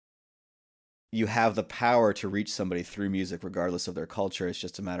you have the power to reach somebody through music regardless of their culture. It's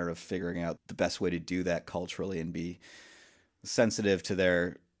just a matter of figuring out the best way to do that culturally and be sensitive to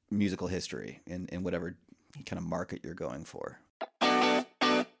their musical history in whatever kind of market you're going for.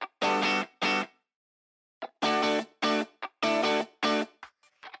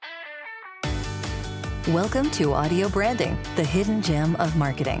 Welcome to Audio Branding, the hidden gem of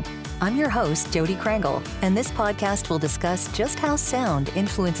marketing. I'm your host, Jody Krangle, and this podcast will discuss just how sound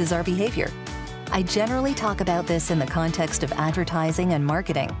influences our behavior. I generally talk about this in the context of advertising and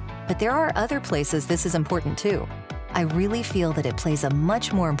marketing, but there are other places this is important too. I really feel that it plays a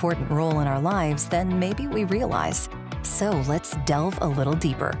much more important role in our lives than maybe we realize. So let's delve a little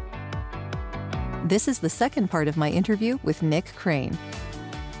deeper. This is the second part of my interview with Nick Crane.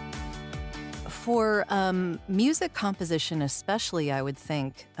 For music composition especially, I would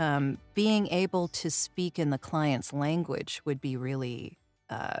think being able to speak in the client's language would be really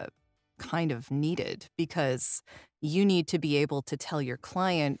kind of needed, because you need to be able to tell your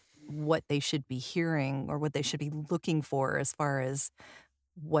client what they should be hearing or what they should be looking for as far as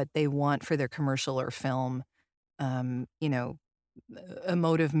what they want for their commercial or film, you know,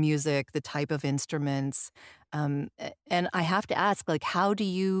 emotive music, the type of instruments. And I have to ask, like, how do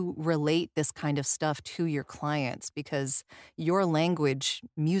you relate this kind of stuff to your clients? Because your language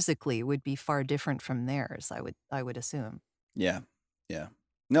musically would be far different from theirs, I would assume. Yeah, yeah.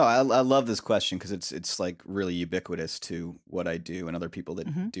 No, I love this question because it's like really ubiquitous to what I do and other people Hmm.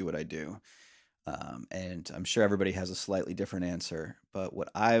 that do what I do. And I'm sure everybody has a slightly different answer, but what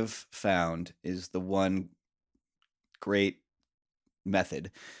I've found is the one great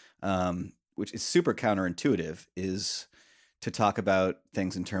method, which is super counterintuitive, is to talk about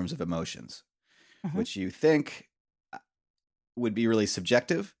things in terms of emotions, Hmm. which you think would be really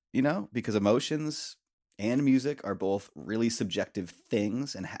subjective, because emotions and music are both really subjective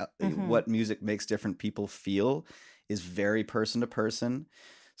things, and how Hmm. what music makes different people feel is very person to person.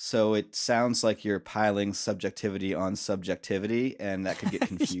 So it sounds like you're piling subjectivity on subjectivity, and that could get Yeah,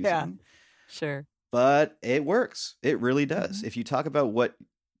 confusing. sure. But it works. It really does. Hmm. If you talk about what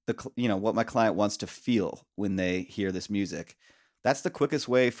what my client wants to feel when they hear this music, that's the quickest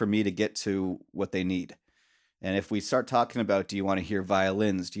way for me to get to what they need. And if we start talking about, do you want to hear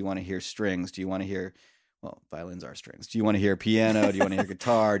violins? Do you want to hear strings? Do you want to hear, well, violins are strings. Do you want to hear piano? Do you want to hear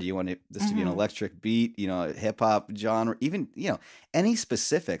guitar? Do you want this to be an Hmm. electric beat, hip hop genre, even, any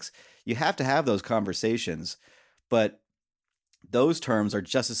specifics? You have to have those conversations. But those terms are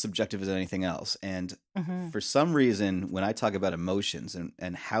just as subjective as anything else. And Hmm. for some reason, when I talk about emotions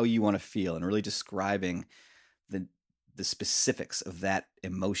and how you want to feel and really describing the the specifics of that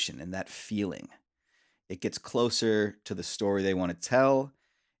emotion and that feeling, it gets closer to the story they want to tell,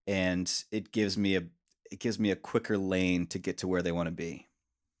 and it gives me a quicker lane to get to where they want to be.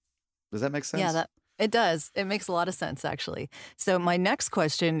 Does that make Yeah, sense? that it does. It makes a lot of sense, actually. So my next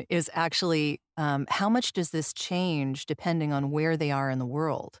question is actually, how much does this change depending on where they are in the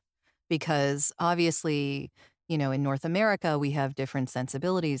world? Because obviously, in North America, we have different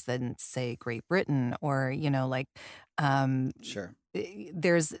sensibilities than, say, Great Britain, or like, um, Sure.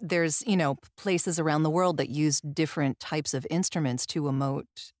 there's places around the world that use different types of instruments to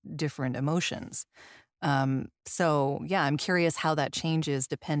emote different emotions. So yeah, I'm curious how that changes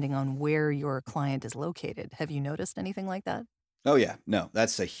depending on where your client is located. Have you noticed anything like that? Oh yeah. No,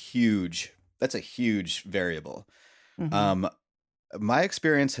 that's a huge variable. Mhm. Um, my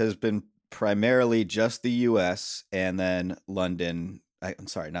experience has been primarily just the US and then London. I'm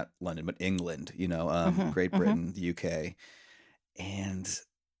sorry, not London, but England, Mhm. Great Mhm. Britain, the UK. And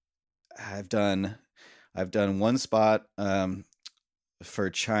I've done I've done one spot for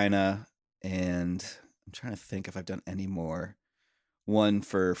China, and I'm trying to think if I've done any more. One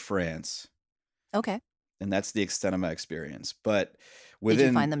for France, Okay. and that's the extent of my experience. But Did you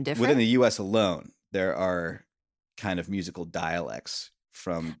within find them within different? the US alone, there are kind of musical dialects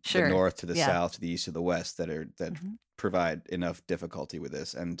from the Sure. north to the Yeah. south to the east to the west that Mhm. provide enough difficulty with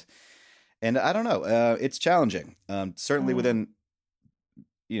this. And I don't know, it's challenging. Certainly Mm. within,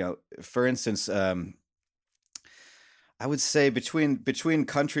 for instance, I would say between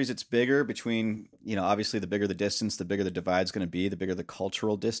countries, it's bigger. Between, obviously, the bigger the distance, the bigger the divide's going to be, the bigger the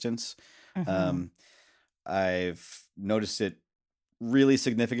cultural distance. Mhm. Um, I've noticed it really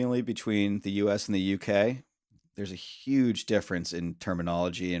significantly between the US and the UK. There's a huge difference in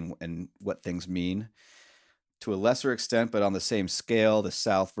terminology and what things mean. To a lesser extent, but on the same scale, the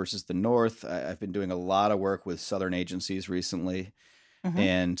South versus the North. I've been doing a lot of work with Southern agencies recently, Mhm.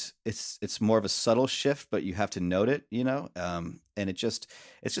 and it's more of a subtle shift, but you have to note it, and it's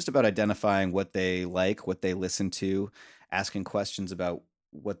just about identifying what they like, what they listen to, asking questions about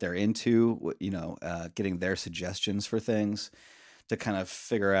what they're into, getting their suggestions for things to kind of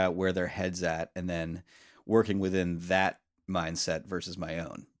figure out where their head's at, and then working within that mindset versus my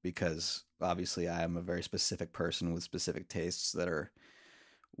own, because obviously I am a very specific person with specific tastes that are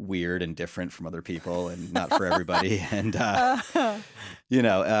weird and different from other people and not for everybody. And Uh,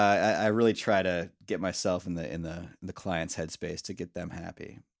 I really try to get myself in the client's headspace to get them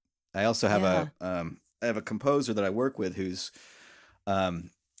happy. I also have yeah. a composer that I work with who's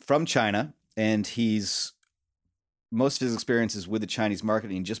from China, and he's most of his experiences with the Chinese market,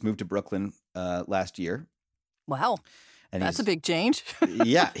 and he just moved to Brooklyn last year. Wow. And That's a big change.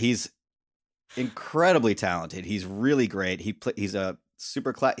 yeah, he's incredibly talented. He's really great. He's a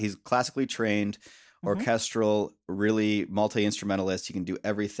he's classically trained, Hmm. orchestral, really multi-instrumentalist. He can do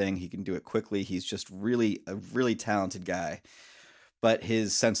everything. He can do it quickly. He's just really a really talented guy. But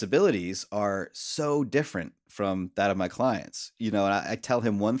his sensibilities are so different from that of my clients. And I tell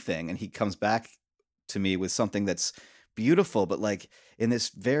him one thing, and he comes back to me with something that's beautiful, but like in this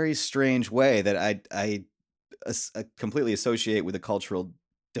very strange way that I completely associate with a cultural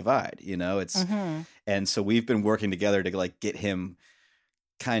divide. It's Hmm. and so we've been working together to like get him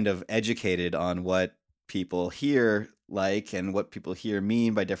kind of educated on what people here like and what people here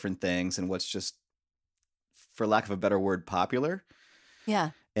mean by different things, and what's just, for lack of a better word, popular.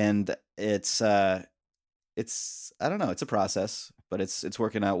 Yeah. And it's I don't know, it's a process, but it's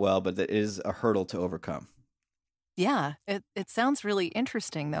working out well, but it is a hurdle to overcome. Yeah. It sounds really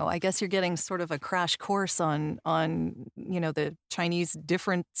interesting though. I guess you're getting sort of a crash course on the Chinese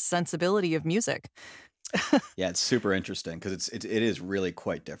different sensibility of music. Yeah, it's super interesting because it is really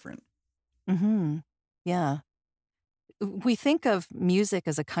quite different. Hmm. Yeah. We think of music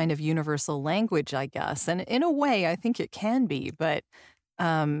as a kind of universal language, I guess, and in a way, I think it can be. But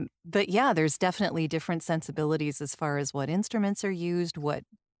yeah, there's definitely different sensibilities as far as what instruments are used, what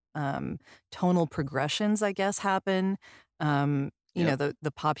um, tonal progressions, I guess, happen. Yep.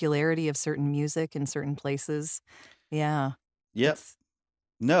 The popularity of certain music in certain places. Yeah, Yep. it's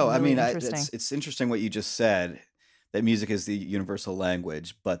No, I really mean, interesting. it's interesting what you just said, that music is the universal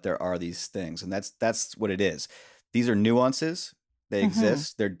language, but there are these things, and that's what it is. These are nuances. They Hmm.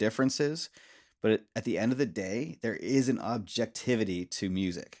 exist. They're differences, but at the end of the day, there is an objectivity to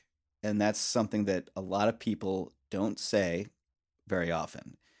music, and that's something that a lot of people don't say very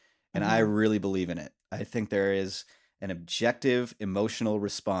often. And I Hmm. really believe in it. I think there is an objective emotional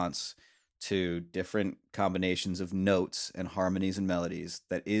response to different combinations of notes and harmonies and melodies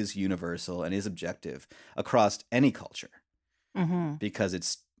that is universal and is objective across any culture, Hmm. because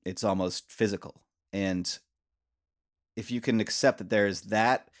it's almost physical. And if you can accept that there's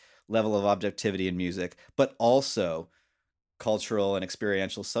that level of objectivity in music, but also cultural and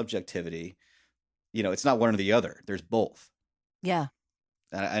experiential subjectivity, it's not one or the other. There's both. Yeah,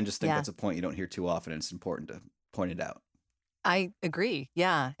 I just think yeah. that's a point you don't hear too often, and it's important to point it out. I agree.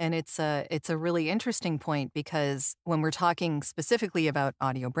 Yeah, and it's a really interesting point because when we're talking specifically about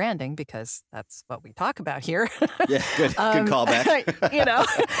audio branding, because that's what we talk about here, Yeah, good um, callback. you know,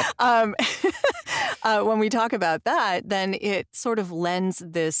 um, when we talk about that, then it sort of lends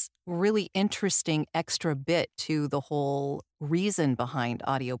this really interesting extra bit to the whole reason behind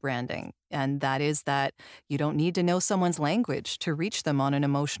audio branding, and that is that you don't need to know someone's language to reach them on an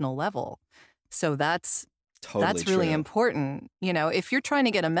emotional level. So Totally that's really true. important. If you're trying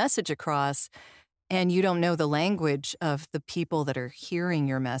to get a message across and you don't know the language of the people that are hearing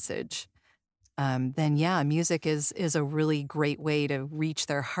your message, then yeah, music is a really great way to reach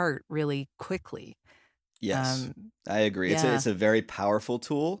their heart really quickly. Yes, Um, I agree. yeah. It's a very powerful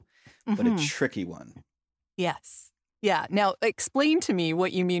tool, but a Hmm. tricky one. Yes. Yeah. Now, explain to me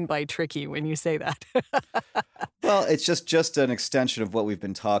what you mean by tricky when you say that. Well, it's just an extension of what we've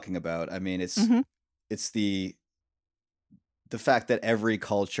been talking about. I mean, Hmm. it's the fact that every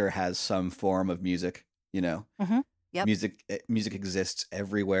culture has some form of music, you know. Hmm. Yep. Music exists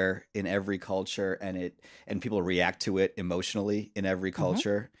everywhere in every culture, and people react to it emotionally in every Hmm.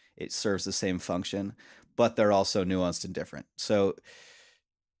 culture. It serves the same function, but they're also nuanced and different. So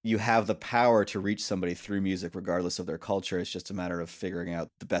you have the power to reach somebody through music regardless of their culture. It's just a matter of figuring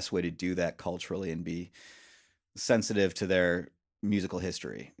out the best way to do that culturally and be sensitive to their musical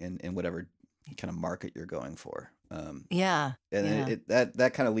history in whatever kind of market you're going for. Yeah. And Yeah.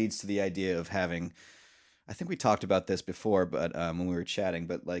 that kind of leads to the idea of having, I think we talked about this before, but when we were chatting,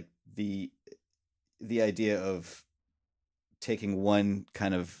 but like the idea of taking one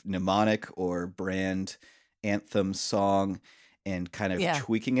kind of mnemonic or brand anthem song and kind of Yeah.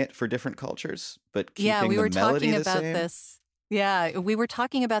 tweaking it for different cultures, but Yeah. keeping We the were melody talking the about same. this. Yeah, we were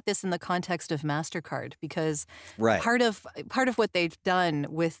talking about this in the context of MasterCard because Right. part of what they've done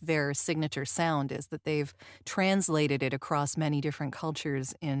with their signature sound is that they've translated it across many different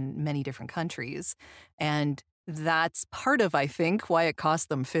cultures in many different countries. And that's part of, I think, why it cost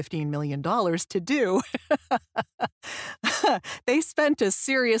them $15 million to do. They spent a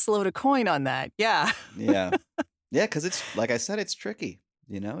serious load of coin on that. Yeah. Yeah. Yeah, because it's like I said, it's tricky.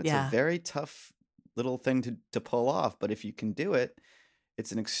 It's a Yeah. very tough little thing to pull off. But if you can do it,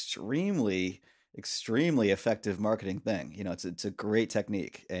 it's an extremely, extremely effective marketing thing. It's a great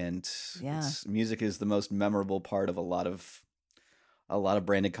technique, and Yeah. it's music is the most memorable part of a lot of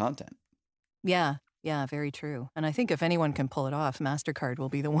branded content. Yeah. Yeah, very true. And I think if anyone can pull it off, MasterCard will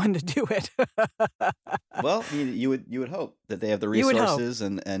be the one to do it. Well, you would hope that they have the You would hope. resources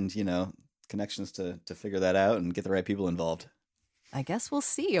and connections to figure that out and get the right people involved. I guess we'll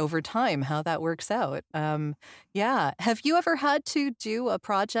see over time how that works out. Yeah. Have you ever had to do a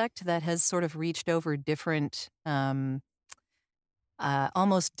project that has sort of reached over different,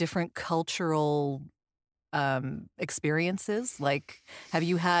 almost different cultural experiences? Like, have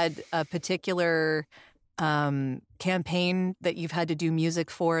you had a particular campaign that you've had to do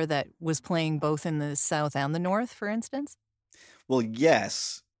music for that was playing both in the South and the North, for instance? Well,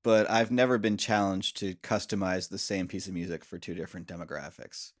 yes, but I've never been challenged to customize the same piece of music for two different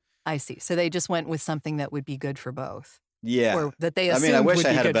demographics. I see. So they just went with something that would be good for both, Yeah. or that they I mean, I assumed wish would I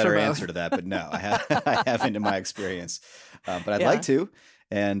be had a good for better answer both. to that, but no, I haven't in my experience. But I'd like Yeah. to.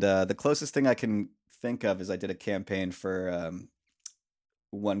 And the closest thing I can think of is I did a campaign for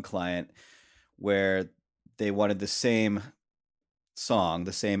one client where they wanted the same song,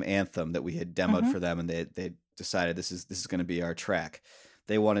 the same anthem that we had demoed Hmm. for them, and they decided this is going to be our track.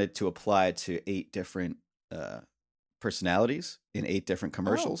 They wanted to apply to 8 different uh, personalities in 8 different Oh,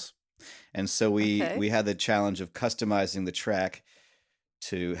 commercials. And so we okay. we had the challenge of customizing the track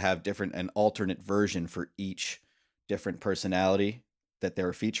to have different an alternate version for each different personality that they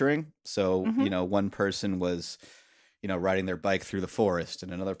were featuring. So, Hmm. one person was, riding their bike through the forest,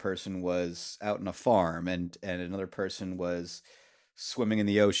 and another person was out on a farm, and another person was swimming in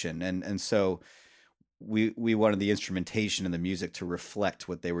the ocean. And so we wanted the instrumentation and the music to reflect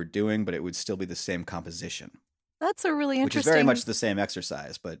what they were doing, but it would still be the same composition, That's a really which is very interesting. much the same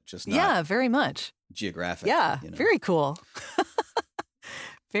exercise, but just not Yeah, very much. geographic, Yeah, very cool.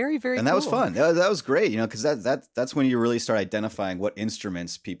 Very, very And that was cool. fun. That was great, because that's when you really start identifying what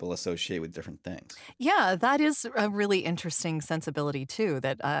instruments people associate with different things. Yeah, that is a really interesting sensibility too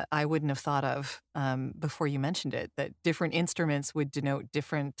that I wouldn't have thought of before you mentioned it. That different instruments would denote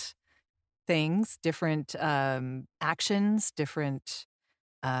different things, different actions, different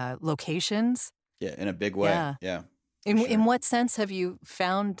locations. Yeah, in a big way. Yeah. Yeah, for In sure. what sense have you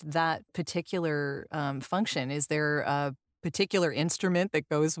found that particular function? Is there a particular instrument that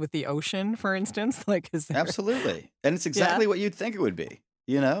goes with the ocean, for instance? Like, is there? Absolutely. And it's Yeah. exactly what you'd think it would be,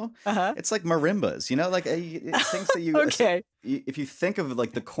 you know? Uh huh. It's like marimbas, like things that Okay. if you think of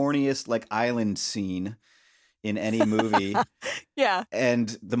like the corniest like island scene in any movie, Yeah.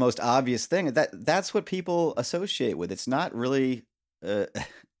 and the most obvious thing that's what people associate with. It's not really uh,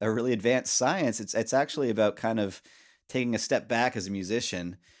 a really advanced science. It's actually about kind of taking a step back as a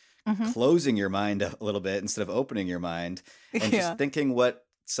musician, Hmm. closing your mind a little bit instead of opening your mind, and just Yeah. thinking what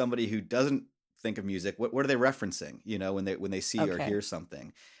somebody who doesn't think of music, what are they referencing, when they see or Okay. hear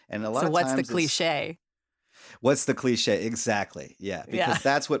something. And a lot So of what's the times it's cliche? what's the cliche exactly. Yeah, Yeah. because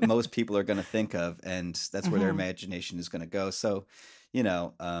that's what most people are going to think of, and that's where their Hmm. imagination is going to go. So you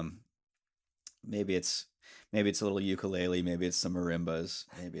know um maybe it's a little ukulele, maybe it's some marimbas,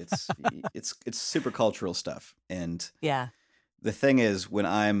 maybe it's super cultural stuff. And Yeah. the thing is, when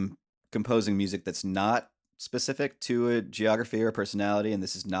I'm composing music that's not specific to a geography or a personality, and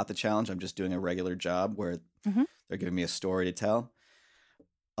this is not the challenge, I'm just doing a regular job where Hmm. they're giving me a story to tell.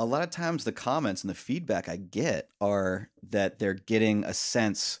 A lot of times, the comments and the feedback I get are that they're getting a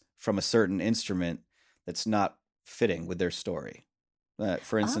sense from a certain instrument that's not fitting with their story.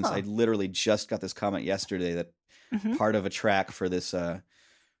 For instance, I Oh. literally just got this comment yesterday that Hmm. part of a track for this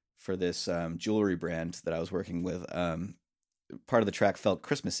jewelry brand that I was working with, part of the track felt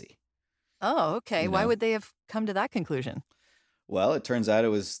Christmassy. Oh, okay. You Why know, would they have come to that conclusion? well, it turns out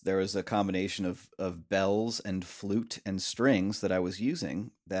there was a combination of bells and flute and strings that I was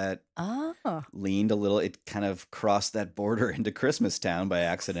using that Oh. leaned a little. It kind of crossed that border into Christmas Town by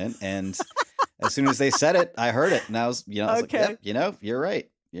accident, and as soon as they said it, I heard it, and I was like, Okay. "Yep, you're right.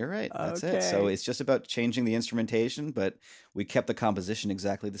 You're right. That's it." So Okay. it's just about changing the instrumentation, but we kept the composition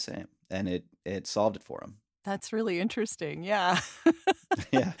exactly the same, and it solved it for them. That's really interesting. Yeah.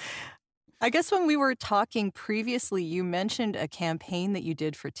 Yeah. I guess when we were talking previously, you mentioned a campaign that you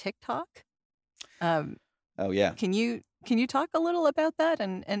did for TikTok. Um, Oh yeah. can you talk a little about that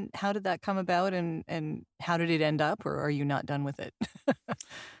and how did that come about and how did it end up or are you not done with it?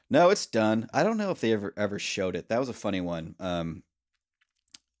 No, it's done. I don't know if they ever showed it. That was a funny one.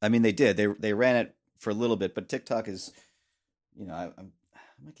 I mean, they did. They ran it for a little bit, but TikTok is, I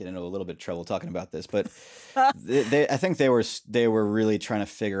might get into a little bit of trouble talking about this, but I think they were really trying to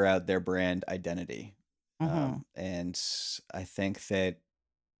figure out their brand identity, Hmm. and I think that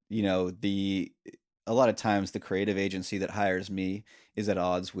the a lot of times the creative agency that hires me is at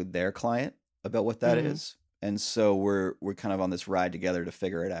odds with their client about what that Mm. is, and so we're kind of on this ride together to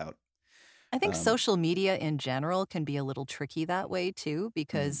figure it out. I think Um, social media in general can be a little tricky that way too, mm.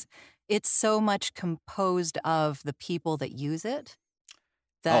 because it's so much composed of the people that use it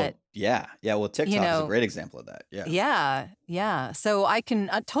that, Oh yeah, yeah. Well, you TikTok is a know, great example of that. Yeah, yeah, yeah. So I can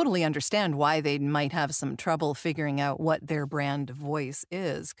totally understand why they might have some trouble figuring out what their brand voice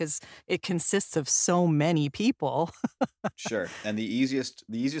is because it consists of so many people. sure. And the easiest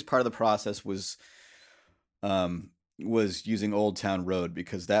part of the process was using Old Town Road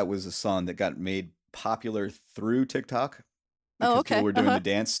because that was a song that got made popular through TikTok Oh, because people okay. were doing Uh-huh. the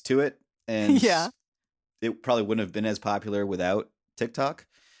dance to it, and Yeah, it probably wouldn't have been as popular without TikTok.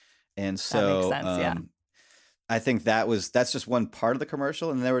 And that makes so sense. Yeah. I think that's just one part of the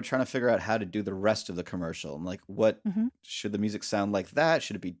commercial, and they were trying to figure out how to do the rest of the commercial. And like, what Hmm. should the music sound like? That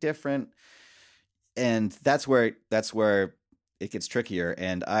should it be different? And that's where it gets trickier.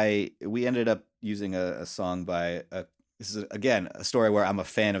 And we ended up using a song by a this is again a story where I'm a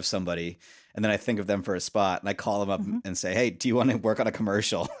fan of somebody, and then I think of them for a spot, and I call them up Hmm. and say, "Hey, do you want to work on a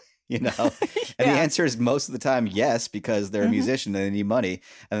commercial?" You know, and the Yeah. answer is most of the time yes, because they're a Hmm. musician and they need money.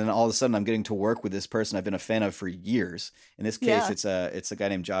 And then all of a sudden, I'm getting to work with this person I've been a fan of for years. In this case, Yeah. it's a guy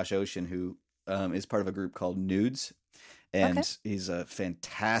named Josh Ocean who is part of a group called Nudes, Okay. and he's a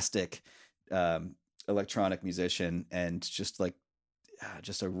fantastic um, electronic musician and just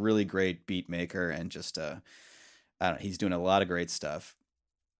a really great beat maker and just I don't know, he's doing a lot of great stuff.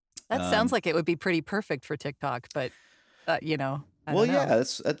 That sounds Um, like it would be pretty perfect for TikTok, but I well, don't yeah, know.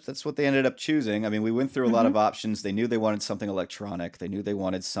 that's what they ended up choosing. I mean, we went through a lot Hmm. of options. They knew they wanted something electronic. They knew they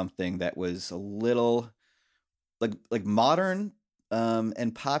wanted something that was a little like modern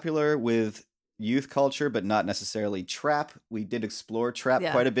and popular with youth culture, but not necessarily trap. We did explore trap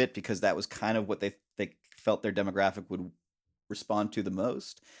Yeah. quite a bit because that was kind of what they felt their demographic would respond to the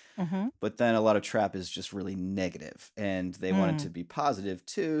most. Hmm. But then a lot of trap is just really negative, and they wanted to Mm. be positive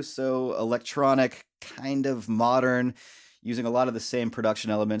too. So electronic, kind of modern, using a lot of the same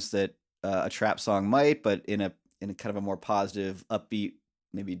production elements that a trap song might, but in a kind of a more positive, upbeat,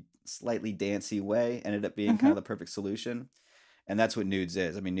 maybe slightly dancey way, ended up being kind Hmm. of the perfect solution. And that's what Nudes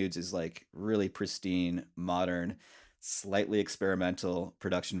is. I mean, Nudes is like really pristine, modern, slightly experimental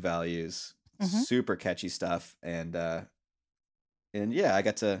production values, Hmm. super catchy stuff, and yeah, I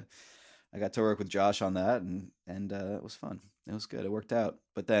got to work with Josh on that, and it was fun. It was good. It worked out.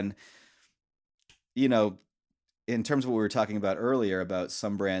 But then, you know, in terms of what we were talking about earlier about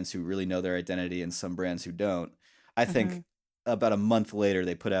some brands who really know their identity and some brands who don't, I think Hmm. about a month later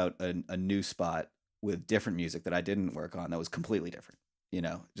they put out a new spot with different music that I didn't work on that was completely different.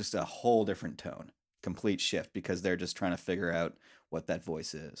 Just a whole different tone, complete shift because they're just trying to figure out what that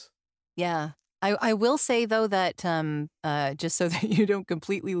voice is. Yeah. I will say though that just so that you don't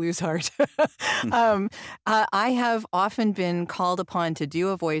completely lose heart, um, I have often been called upon to do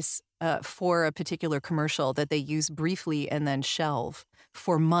a voice for a particular commercial that they use briefly and then shelve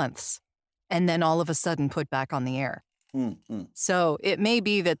for months, and then all of a sudden put back on the air. Mm-hmm. So it may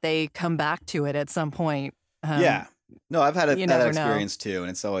be that they come back to it at some point. Um, Yeah. No, I've you had that never know. experience too,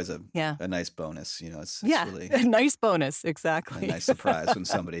 and it's always Yeah. a nice bonus. It's Yeah. really A nice bonus. a Exactly. nice surprise when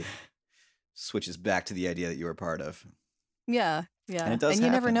somebody switches back to the idea that you were part of. Yeah. And Yeah. it does And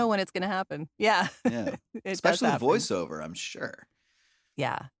you never know happen. when it's going to happen. Yeah. Yeah. It does Especially happen. voiceover, I'm sure.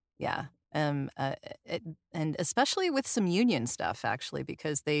 Yeah. Yeah. It, and especially with some union stuff, actually,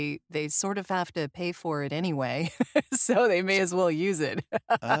 because they sort of have to pay for it anyway, so they may as well use it.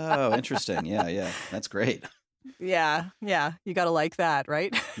 Oh, interesting. Yeah, yeah. That's great. Yeah, yeah, you gotta like that,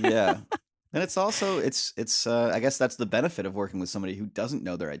 right? Yeah. And it's also it's I guess that's the benefit of working with somebody who doesn't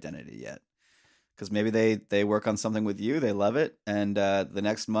know their identity yet. Because maybe they work on something with you, they love it, and the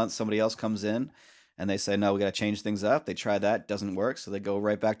next month somebody else comes in and they say, "No, we got to change things up." They try that, doesn't work, so they go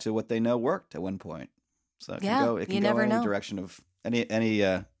right back to what they know worked at one point. So it can Yeah, go it can you go never any know. direction of any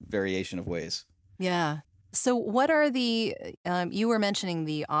variation of ways. Yeah. So, what are the, you were mentioning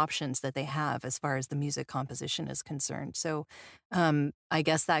the options that they have as far as the music composition is concerned. So, I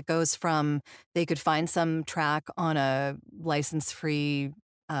guess that goes from they could find some track on a license free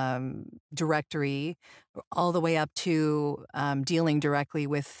directory all the way up to dealing directly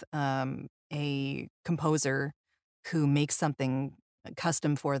with a composer who makes something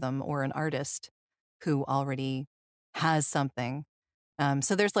custom for them or an artist who already has something.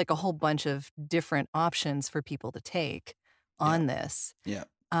 So there's like a whole bunch of different options for people to take Yeah. on this. Yeah.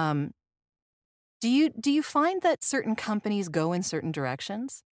 Um, do you find that certain companies go in certain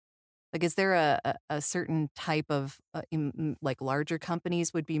directions? Like, is there a certain type of like larger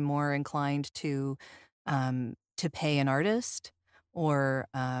companies would be more inclined to pay an artist, or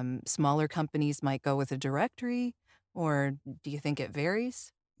smaller companies might go with a directory, or do you think it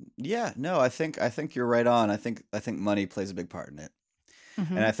varies? Yeah, no, I think you're right on. I think money plays a big part in it. And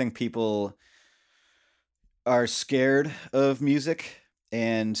Mm-hmm. I think people are scared of music,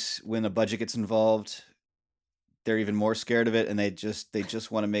 and when a budget gets involved, they're even more scared of it, and they just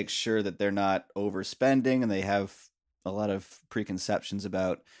want to make sure that they're not overspending, and they have a lot of preconceptions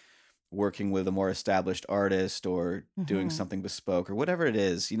about working with a more established artist or doing Mm-hmm. something bespoke or whatever it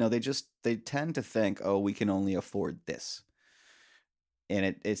is. They tend to think, "Oh, we can only afford this."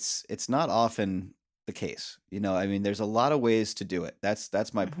 And it's not often the case. I mean, there's a lot of ways to do it. That's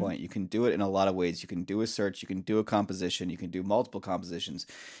my Mm-hmm. point. You can do it in a lot of ways. You can do a search, you can do a composition, you can do multiple compositions.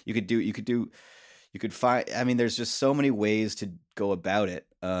 You could find, I mean, there's just so many ways to go about it.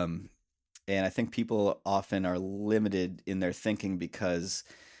 And I think people often are limited in their thinking because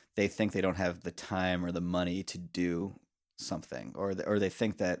they think they don't have the time or the money to do something, or they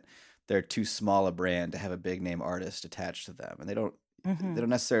think that they're too small a brand to have a big name artist attached to them, and they don't they Mm-hmm. don't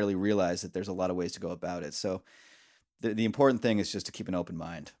necessarily realize that there's a lot of ways to go about it. So the important thing is just to keep an open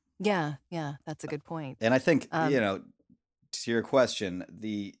mind. Yeah, yeah, that's a good point. And I think, Um, to your question,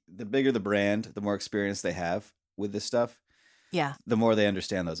 the bigger the brand, the more experience they have with this stuff, yeah. the more they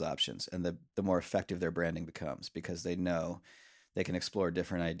understand those options, and the more effective their branding becomes, because they know they can explore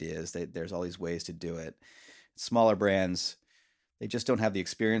different ideas. There's all these ways to do it. Smaller brands, they just don't have the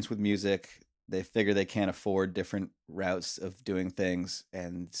experience with music. They figure they can't afford different routes of doing things,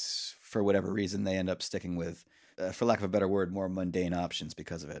 and for whatever reason, they end up sticking with, for lack of a better word, more mundane options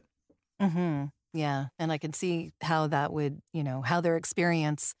because of it. Mhm. Yeah, and I can see how that would, how their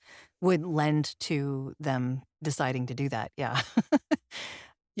experience would lend to them deciding to do that. Yeah.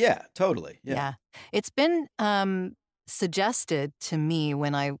 Yeah, totally. Yeah. Yeah. It's been suggested to me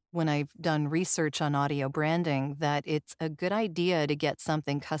when I've done research on audio branding that it's a good idea to get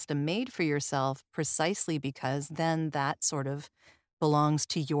something custom made for yourself, precisely because then that sort of belongs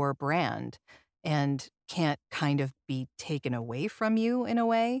to your brand and can't kind of be taken away from you in a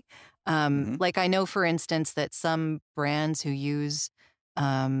way. Hmm. Like, I know, for instance, that some brands who use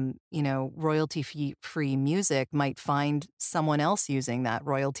royalty free music might find someone else using that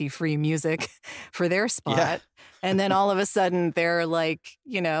royalty free music for their Yeah. spot. And then all of a sudden they're like,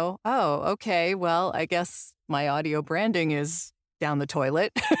 oh, okay, well, I guess my audio branding is down the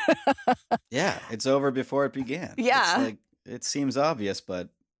toilet. Yeah. It's over before it began. It's Yeah. like, it seems obvious, but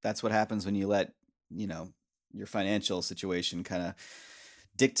that's what happens when you let, you know, your financial situation kind of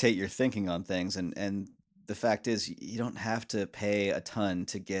dictate your thinking on things. And the fact is, you don't have to pay a ton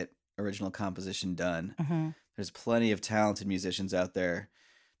to get original composition done. Hmm. There's plenty of talented musicians out there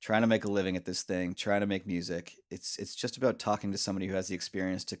trying to make a living at this thing, trying to make music. It's just about talking to somebody who has the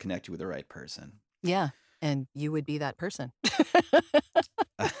experience to connect you with the right person. Yeah. And you would be that person.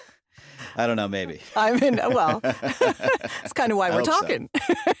 I don't know, maybe. I mean, well, it's kind of why I we're hope so. talking.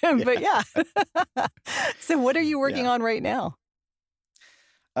 But Yeah. yeah. So, what are you working Yeah. on right now?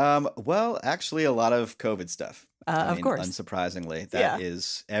 Well, actually, a lot of COVID stuff. I Of mean, course. unsurprisingly, that Yeah.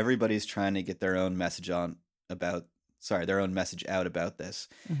 is, everybody's trying to get their own message their own message out about this.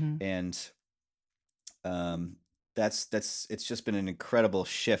 Hmm. And um, it's just been an incredible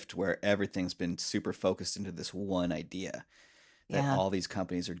shift where everything's been super focused into this one idea that Yeah. all these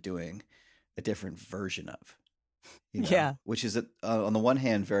companies are doing a different version of, Yeah. which is, on the one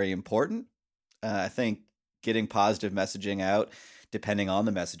hand, very important. I think getting positive messaging out, depending on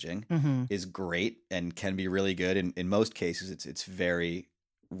the messaging, Hmm. is great and can be really good. In most cases, it's very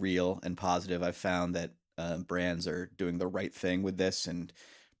real and positive. I've found that brands are doing the right thing with this and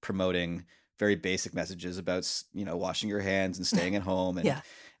promoting very basic messages about washing your hands and staying at home, and Yeah.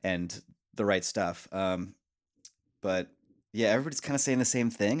 and the right stuff. But yeah, everybody's kind of saying the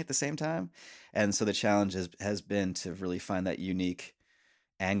same thing at the same time, and so the challenge has been to really find that unique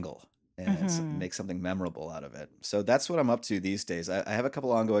angle and make something memorable out of it. So that's what I'm up to these days. I have a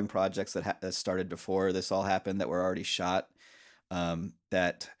couple ongoing projects that started before this all happened that were already shot,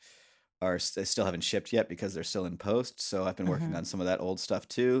 that still haven't shipped yet because they're still in post. So I've been working on some of that old stuff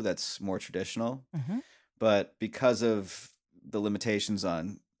too. That's more traditional. But because of the limitations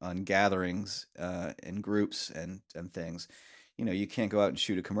on gatherings and groups and things, you can't go out and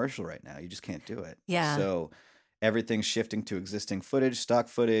shoot a commercial right now. You just can't do it. Yeah. So everything's shifting to existing footage, stock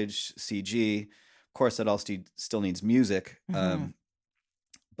footage, CG. Of course, that all still needs music,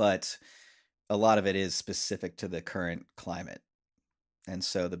 but a lot of it is specific to the current climate. And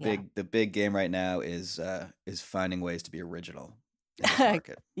so the big game right now is finding ways to be original in this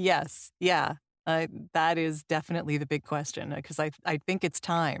market. Yes. Yeah. That is definitely the big question, because I think it's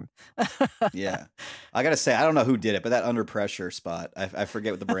time. Yeah. I got to say, I don't know who did it, but that Under Pressure spot, I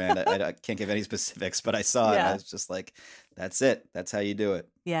forget what the brand, I can't give any specifics, but I saw it and I was just like, that's it. That's how you do it.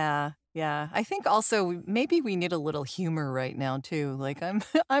 Yeah. Yeah. I think also maybe we need a little humor right now too. Like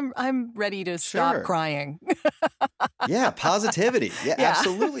I'm ready to stop Sure. crying. Yeah, positivity. Yeah, Yeah.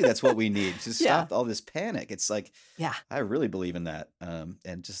 absolutely. That's what we need to stop all this panic. It's like, Yeah. I really believe in that.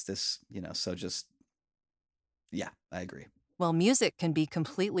 And just this, so just, yeah, I agree. Well, music can be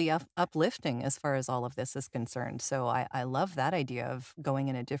completely uplifting as far as all of this is concerned. So I love that idea of going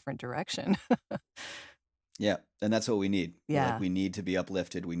in a different direction. Yeah, and that's what we need. Yeah. We need to be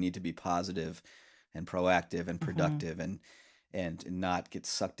uplifted. We need to be positive and proactive and productive and not get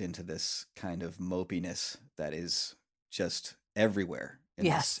sucked into this kind of mopiness that is just everywhere in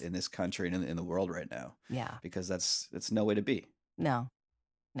this country and in the world right now. Yeah. Because that's no way to be. No,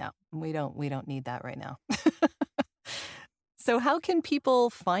 we don't need that right now. So how can people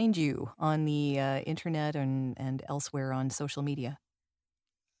find you on the internet and elsewhere on social media?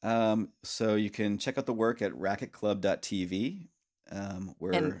 So you can check out the work at racketclub.tv. And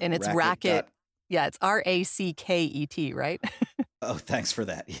it's Racket. Yeah, it's RACKET, right? Oh, thanks for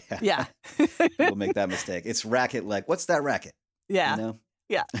that. Yeah. Yeah. We'll make that mistake. It's racket, like, what's that racket? Yeah.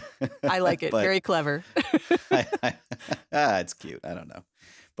 Yeah. I like it. Very clever. It's cute. I don't know.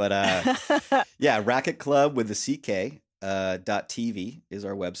 But yeah, Racket Club with the CK. .tv is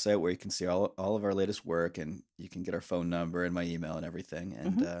our website where you can see all of our latest work, and you can get our phone number and my email and everything.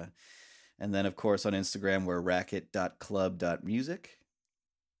 And then of course on Instagram we're racket.club.music.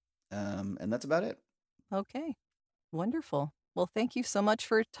 And that's about it. Okay. Wonderful. Well, thank you so much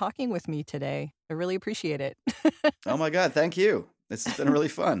for talking with me today. I really appreciate it. Oh my God, thank you. This has been really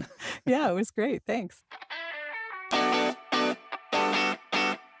fun. Yeah, it was great. Thanks.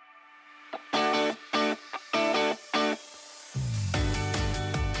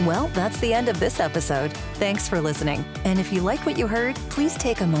 Well, that's the end of this episode. Thanks for listening. And if you like what you heard, please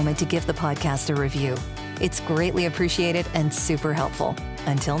take a moment to give the podcast a review. It's greatly appreciated and super helpful.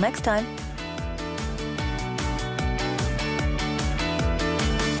 Until next time.